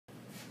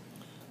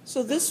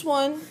So this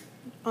one,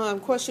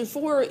 question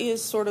 4,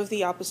 is sort of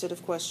the opposite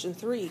of question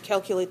 3.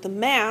 Calculate the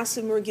mass,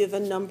 and we're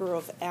given number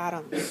of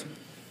atoms.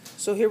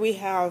 So here we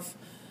have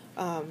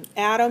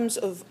atoms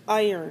of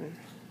iron.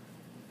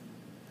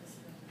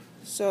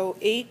 So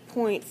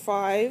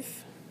 8.5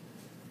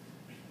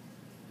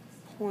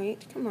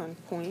 point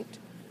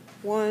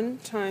 1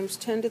 times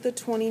 10 to the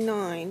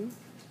 29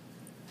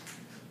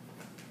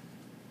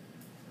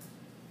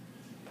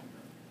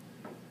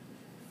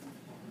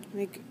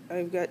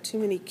 I've got too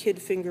many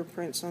kid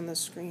fingerprints on the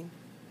screen.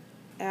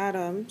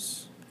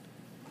 Atoms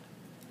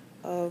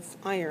of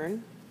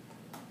iron.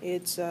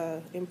 It's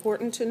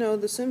important to know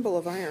the symbol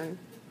of iron.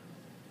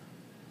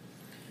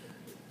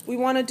 We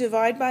want to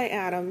divide by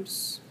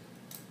atoms,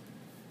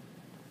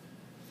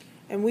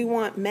 and we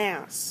want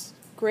mass.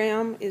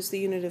 Gram is the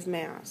unit of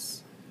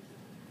mass.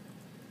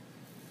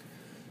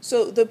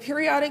 So the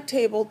periodic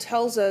table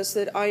tells us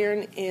that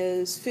iron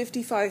is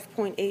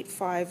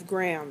 55.85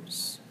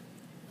 grams.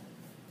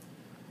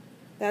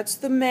 That's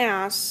the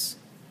mass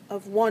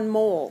of 1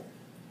 mole,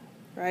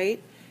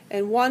 right?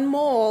 And 1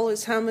 mole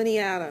is how many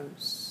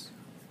atoms?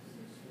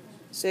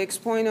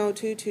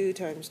 6.022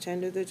 times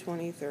 10 to the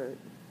 23rd.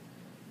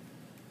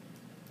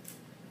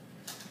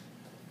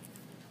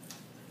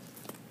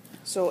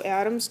 So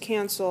atoms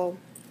cancel.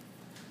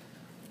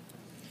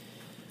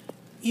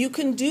 You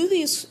can do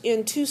these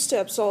in 2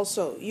 steps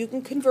also. You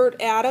can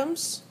convert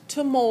atoms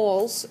to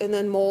moles and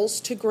then moles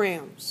to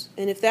grams.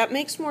 And if that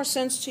makes more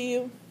sense to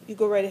you, you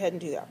go right ahead and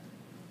do that.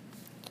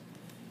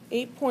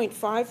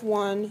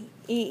 8.51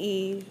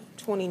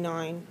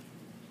 EE29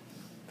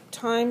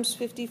 times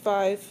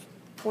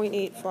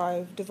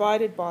 55.85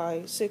 divided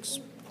by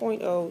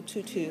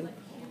 6.022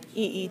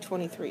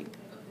 EE23.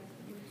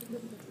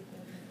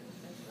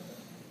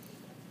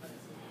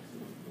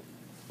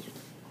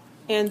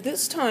 And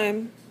this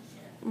time,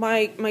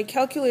 my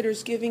calculator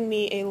is giving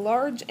me a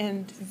large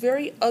and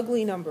very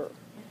ugly number.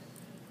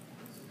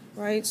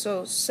 Right?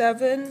 So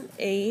 7,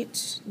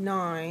 8,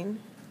 9,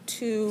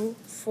 2,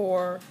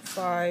 4,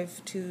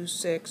 5, 2,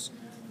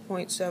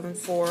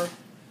 6.74.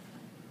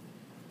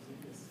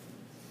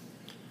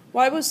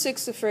 Why was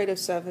 6 afraid of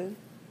 7?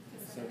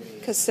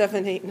 Because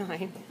 7, 8,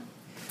 9.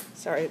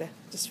 Sorry, that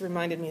just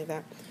reminded me of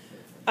that.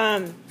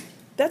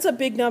 That's a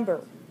big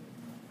number.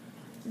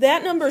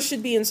 That number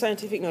should be in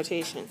scientific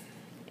notation.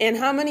 And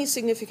how many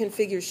significant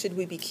figures should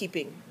we be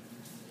keeping?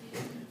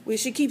 We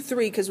should keep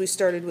 3 because we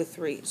started with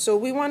 3. So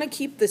we want to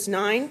keep this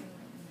 9.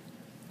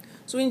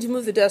 So we need to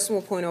move the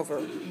decimal point over.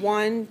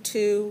 1,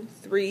 2,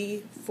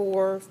 3,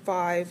 4,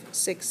 5,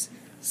 6,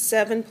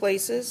 7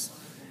 places.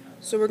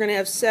 So we're going to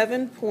have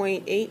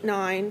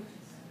 7.89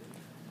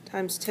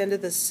 times 10 to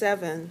the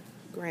 7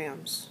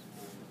 grams.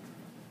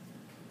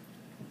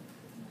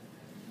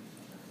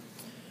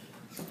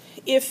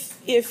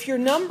 If your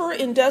number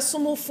in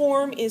decimal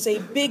form is a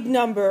big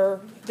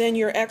number, then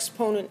your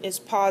exponent is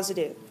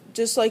positive.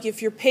 Just like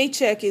if your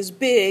paycheck is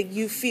big,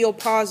 you feel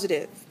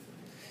positive.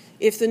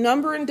 If the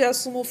number in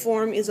decimal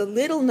form is a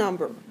little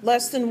number,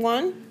 less than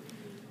 1,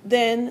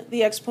 then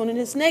the exponent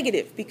is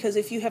negative, because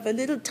if you have a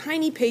little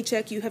tiny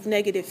paycheck, you have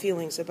negative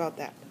feelings about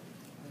that.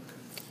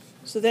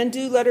 So then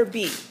do letter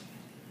B.